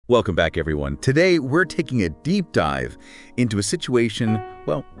Welcome back, everyone. Today, we're taking a deep dive into a situation,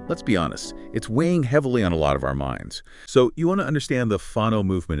 well, let's be honest, it's weighing heavily on a lot of our minds. So you want to understand the Fano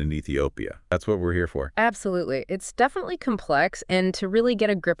movement in Ethiopia. That's what we're here for. Absolutely. It's definitely complex, and to really get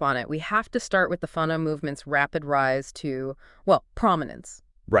a grip on it, we have to start with the Fano movement's rapid rise to, well, prominence.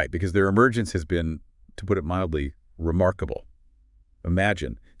 Right, because their emergence has been, to put it mildly, remarkable.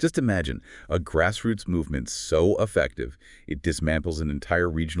 Just imagine, a grassroots movement so effective, it dismantles an entire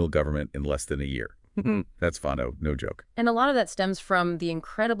regional government in less than a year. That's Fano, no joke. And a lot of that stems from the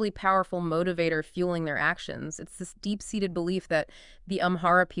incredibly powerful motivator fueling their actions. It's this deep-seated belief that the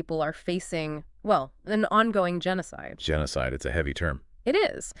Amhara people are facing, well, an ongoing genocide. Genocide, it's a heavy term. It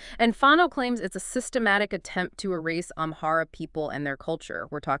is. And Fano claims it's a systematic attempt to erase Amhara people and their culture.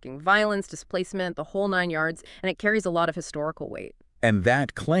 We're talking violence, displacement, the whole nine yards, and it carries a lot of historical weight. And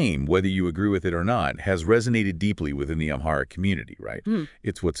that claim, whether you agree with it or not, has resonated deeply within the Amhara community, right?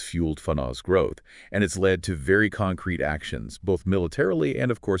 It's what's fueled Fano's growth, and it's led to very concrete actions, both militarily and,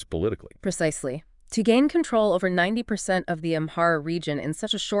 of course, politically. Precisely. To gain control over 90% of the Amhara region in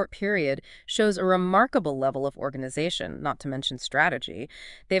such a short period shows a remarkable level of organization, not to mention strategy.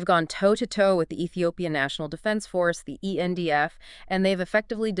 They've gone toe-to-toe with the Ethiopian National Defense Force, the ENDF, and they've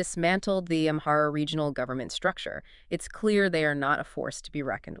effectively dismantled the Amhara regional government structure. It's clear they are not a force to be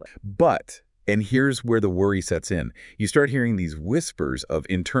reckoned with. But, and here's where the worry sets in, you start hearing these whispers of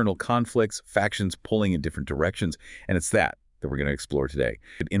internal conflicts, factions pulling in different directions, and it's that we're going to explore today.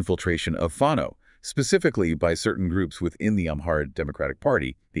 The infiltration of Fano, specifically by certain groups within the Amhara Democratic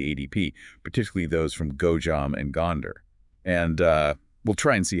Party, the ADP, particularly those from Gojam and Gondar. And we'll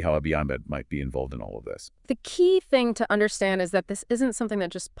try and see how Abiy Ahmed might be involved in all of this. The key thing to understand is that this isn't something that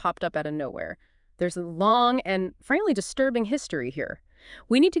just popped up out of nowhere. There's a long and, frankly, disturbing history here.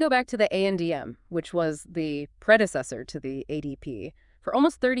 We need to go back to the ANDM, which was the predecessor to the ADP. For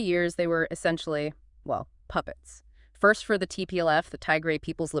almost 30 years, they were essentially, well, puppets. First for the TPLF, the Tigray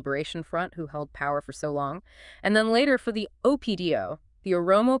People's Liberation Front, who held power for so long, and then later for the OPDO, the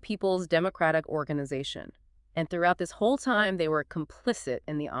Oromo People's Democratic Organization. And throughout this whole time, they were complicit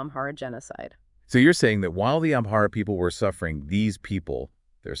in the Amhara genocide. So you're saying that while the Amhara people were suffering, these people,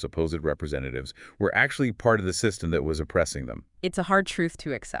 their supposed representatives, were actually part of the system that was oppressing them? It's a hard truth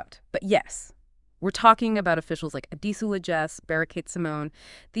to accept, but yes. We're talking about officials like Adisu Lajes, Barakat Simone.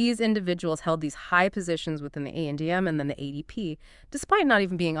 These individuals held these high positions within the ANDM and then the ADP, despite not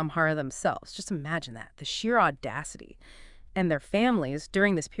even being Amhara themselves. Just imagine that, the sheer audacity. And their families,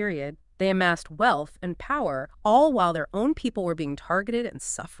 during this period, they amassed wealth and power, all while their own people were being targeted and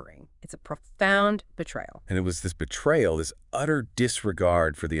suffering. It's a profound betrayal. And it was this betrayal, this utter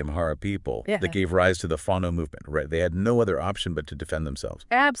disregard for the Amhara people that gave rise to the Fano movement, right? They had no other option but to defend themselves.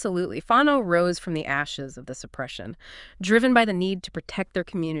 Absolutely. Fano rose from the ashes of this oppression, driven by the need to protect their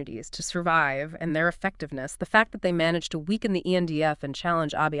communities, to survive, and their effectiveness. The fact that they managed to weaken the ENDF and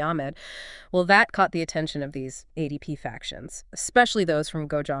challenge Abiy Ahmed, well, that caught the attention of these ADP factions, especially those from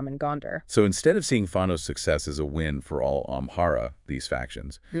Gojam and Gondar. So instead of seeing Fano's success as a win for all Amhara, these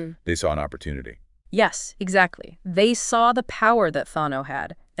factions, they saw an opportunity. Yes, exactly. They saw the power that Fano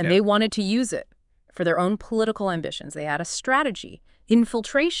had, and they wanted to use it for their own political ambitions. They had a strategy,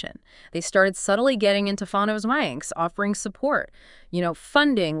 infiltration. They started subtly getting into Fano's ranks, offering support,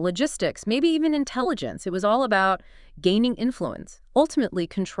 funding, logistics, maybe even intelligence. It was all about gaining influence, ultimately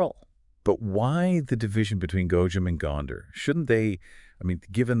control. But why the division between Gojam and Gondar? Shouldn't they,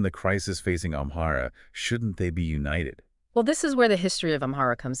 given the crisis facing Amhara, shouldn't they be united? Well, this is where the history of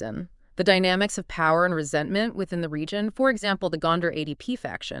Amhara comes in. The dynamics of power and resentment within the region, for example, the Gondar ADP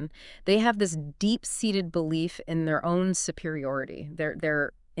faction, they have this deep-seated belief in their own superiority,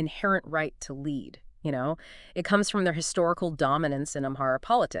 their inherent right to lead. It comes from their historical dominance in Amhara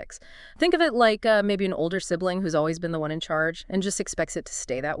politics. Think of it like maybe an older sibling who's always been the one in charge and just expects it to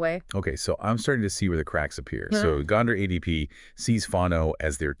stay that way. Okay, so I'm starting to see where the cracks appear. So Gondar ADP sees Fano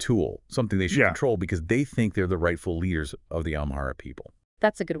as their tool, something they should control because they think they're the rightful leaders of the Amhara people.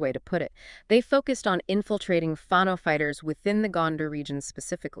 That's a good way to put it. They focused on infiltrating Fano fighters within the Gondar region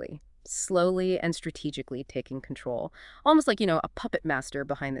specifically, slowly and strategically taking control, almost like, a puppet master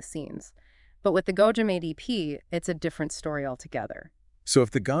behind the scenes. But with the Gojam ADP, it's a different story altogether. So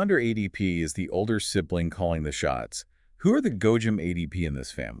if the Gondar ADP is the older sibling calling the shots, who are the Gojam ADP in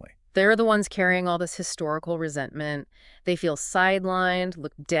this family? They're the ones carrying all this historical resentment. They feel sidelined,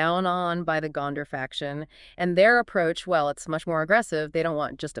 looked down on by the Gondar faction. And their approach, well, it's much more aggressive. They don't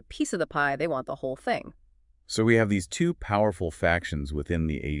want just a piece of the pie. They want the whole thing. So we have these two powerful factions within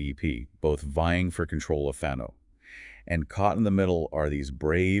the ADP, both vying for control of Fano. And caught in the middle are these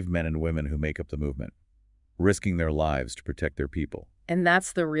brave men and women who make up the movement, risking their lives to protect their people. And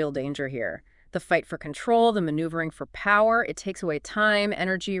that's the real danger here. The fight for control, the maneuvering for power, it takes away time,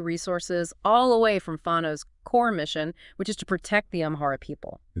 energy, resources, all away from Fano's core mission, which is to protect the Amhara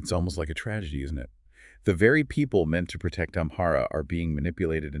people. It's almost like a tragedy, isn't it? The very people meant to protect Amhara are being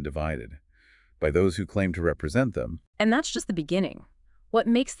manipulated and divided by those who claim to represent them. And that's just the beginning. What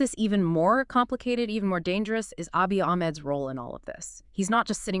makes this even more complicated, even more dangerous, is Abiy Ahmed's role in all of this. He's not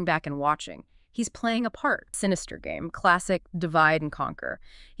just sitting back and watching. He's playing a part. Sinister game, classic divide and conquer.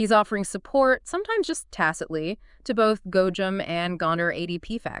 He's offering support, sometimes just tacitly, to both Gojam and Gondar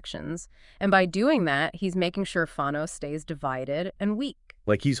ADP factions. And by doing that, he's making sure Fano stays divided and weak.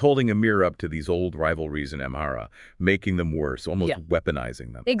 Like he's holding a mirror up to these old rivalries in Amhara, making them worse, almost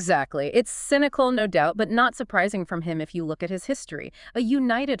weaponizing them. Exactly. It's cynical, no doubt, but not surprising from him if you look at his history. A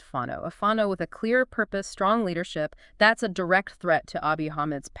united Fano, a Fano with a clear purpose, strong leadership, that's a direct threat to Abiy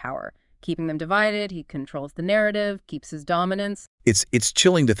Ahmed's power. Keeping them divided, he controls the narrative, keeps his dominance. It's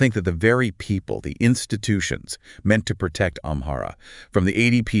chilling to think that the very people, the institutions meant to protect Amhara, from the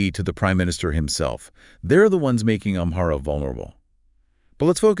ADP to the Prime Minister himself, they're the ones making Amhara vulnerable. But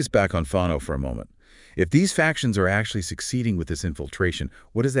let's focus back on Fano for a moment. If these factions are actually succeeding with this infiltration,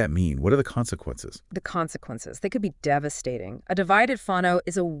 what does that mean? What are the consequences? The consequences, they could be devastating. A divided Fano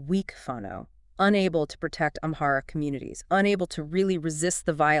is a weak Fano, unable to protect Amhara communities, unable to really resist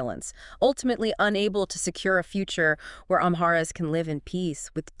the violence, ultimately unable to secure a future where Amharas can live in peace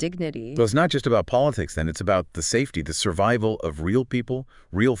with dignity. So it's not just about politics then, it's about the safety, the survival of real people,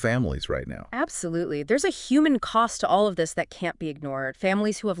 real families right now. Absolutely. There's a human cost to all of this that can't be ignored.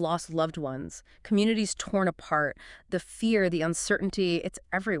 Families who have lost loved ones, communities torn apart, the fear, the uncertainty, it's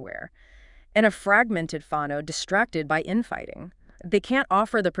everywhere. And a fragmented Fano distracted by infighting. They can't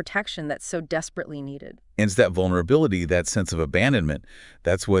offer the protection that's so desperately needed. And it's that vulnerability, that sense of abandonment,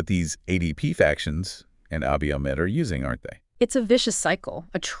 that's what these ADP factions and Abiy Ahmed are using, aren't they? It's a vicious cycle,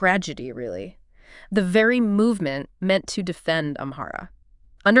 a tragedy, really. The very movement meant to defend Amhara.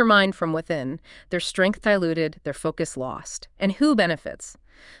 Undermined from within, their strength diluted, their focus lost. And who benefits?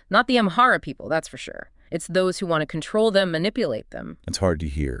 Not the Amhara people, that's for sure. It's those who want to control them, manipulate them. It's hard to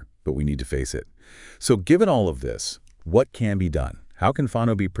hear, but we need to face it. So given all of this, what can be done? How can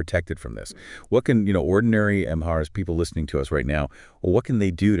Fano be protected from this? What can, ordinary Amharas, people listening to us right now, what can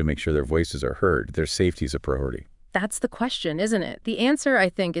they do to make sure their voices are heard, their safety is a priority? That's the question, isn't it? The answer, I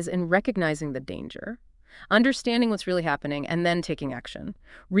think, is in recognizing the danger, understanding what's really happening, and then taking action,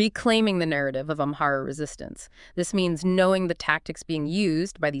 reclaiming the narrative of Amhara resistance. This means knowing the tactics being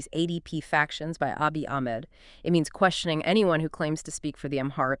used by these ADP factions, by Abiy Ahmed. It means questioning anyone who claims to speak for the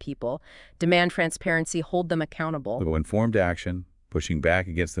Amhara people, demand transparency, hold them accountable. So informed action, pushing back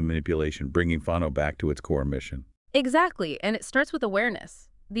against the manipulation, bringing Fano back to its core mission. Exactly, and it starts with awareness.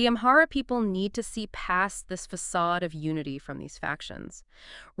 The Amhara people need to see past this facade of unity from these factions,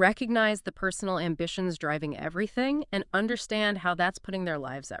 recognize the personal ambitions driving everything, and understand how that's putting their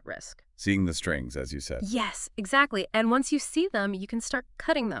lives at risk. Seeing the strings, as you said. Yes, exactly. And once you see them, you can start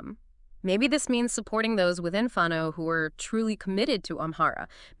cutting them. Maybe this means supporting those within Fano who are truly committed to Amhara.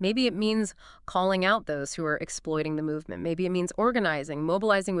 Maybe it means calling out those who are exploiting the movement. Maybe it means organizing,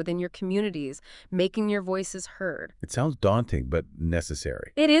 mobilizing within your communities, making your voices heard. It sounds daunting, but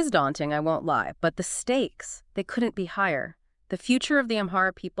necessary. It is daunting, I won't lie, but the stakes, they couldn't be higher. The future of the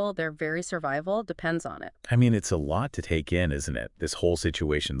Amhara people, their very survival, depends on it. I mean, it's a lot to take in, isn't it? This whole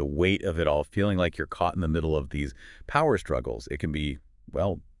situation, the weight of it all, feeling like you're caught in the middle of these power struggles. It can be,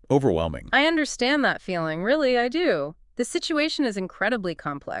 overwhelming. I understand that feeling, really, I do. The situation is incredibly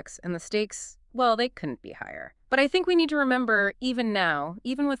complex, and the stakes, they couldn't be higher. But I think we need to remember, even now,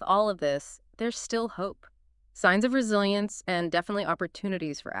 even with all of this, there's still hope. Signs of resilience and definitely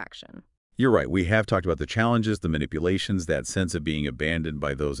opportunities for action. You're right. We have talked about the challenges, the manipulations, that sense of being abandoned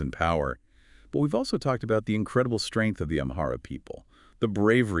by those in power. But we've also talked about the incredible strength of the Amhara people, the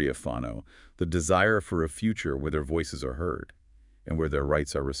bravery of Fano, the desire for a future where their voices are heard and where their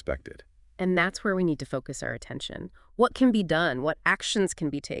rights are respected. And that's where we need to focus our attention. What can be done? What actions can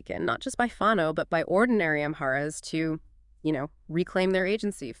be taken, not just by Fano, but by ordinary Amharas to, reclaim their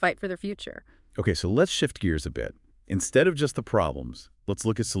agency, fight for their future? Okay, so let's shift gears a bit. Instead of just the problems, let's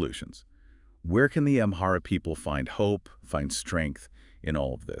look at solutions. Where can the Amhara people find hope, find strength in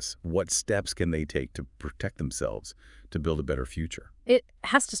all of this? What steps can they take to protect themselves, to build a better future? It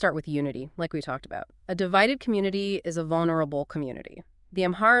has to start with unity, like we talked about. A divided community is a vulnerable community. The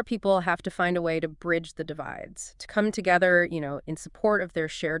Amhara people have to find a way to bridge the divides, to come together, in support of their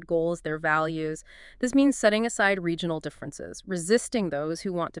shared goals, their values. This means setting aside regional differences, resisting those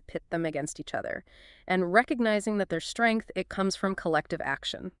who want to pit them against each other, and recognizing that their strength, it comes from collective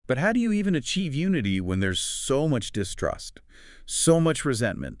action. But how do you even achieve unity when there's so much distrust, so much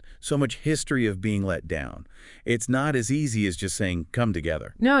resentment, so much history of being let down? It's not as easy as just saying, come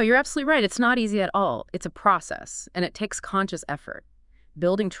together. No, you're absolutely right. It's not easy at all. It's a process, and it takes conscious effort.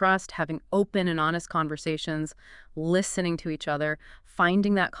 Building trust, having open and honest conversations, listening to each other,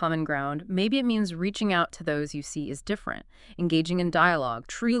 finding that common ground. Maybe it means reaching out to those you see as different, engaging in dialogue,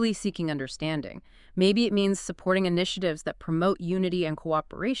 truly seeking understanding. Maybe it means supporting initiatives that promote unity and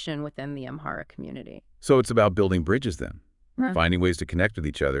cooperation within the Amhara community. So it's about building bridges then, Yeah. finding ways to connect with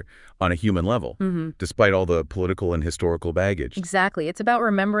each other on a human level, Mm-hmm. despite all the political and historical baggage. Exactly. It's about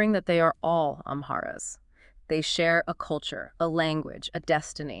remembering that they are all Amharas. They share a culture, a language, a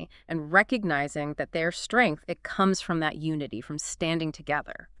destiny, and recognizing that their strength, it comes from that unity, from standing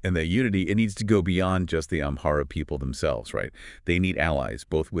together. And that unity, it needs to go beyond just the Amhara people themselves, right? They need allies,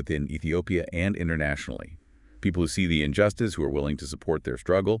 both within Ethiopia and internationally. People who see the injustice, who are willing to support their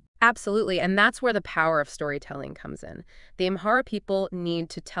struggle. Absolutely, and that's where the power of storytelling comes in. The Amhara people need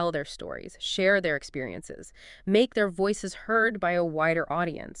to tell their stories, share their experiences, make their voices heard by a wider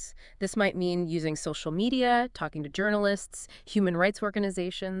audience. This might mean using social media, talking to journalists, human rights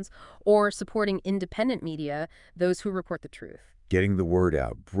organizations, or supporting independent media, those who report the truth. Getting the word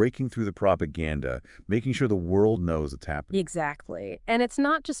out, breaking through the propaganda, making sure the world knows what's happening. Exactly. And it's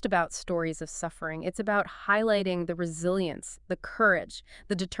not just about stories of suffering. It's about highlighting the resilience, the courage,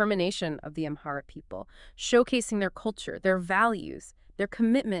 the determination of the Amhara people, showcasing their culture, their values, their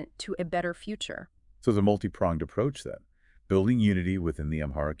commitment to a better future. So it's a multi-pronged approach then. Building unity within the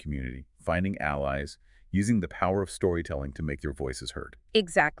Amhara community, finding allies, using the power of storytelling to make their voices heard.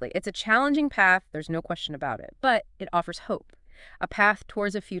 Exactly. It's a challenging path, there's no question about it, but it offers hope. A path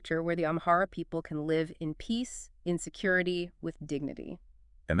towards a future where the Amhara people can live in peace, in security, with dignity.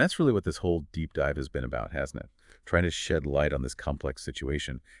 And that's really what this whole deep dive has been about, hasn't it? Trying to shed light on this complex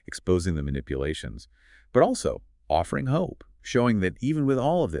situation, exposing the manipulations, but also offering hope, showing that even with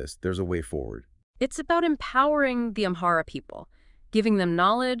all of this, there's a way forward. It's about empowering the Amhara people, giving them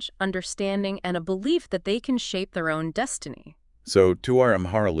knowledge, understanding, and a belief that they can shape their own destiny. So to our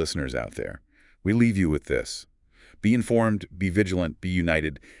Amhara listeners out there, we leave you with this. Be informed, be vigilant, be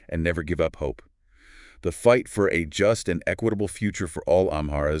united, and never give up hope. The fight for a just and equitable future for all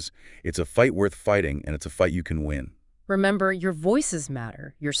Amharas, it's a fight worth fighting, and it's a fight you can win. Remember, your voices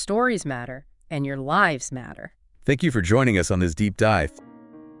matter, your stories matter, and your lives matter. Thank you for joining us on this deep dive.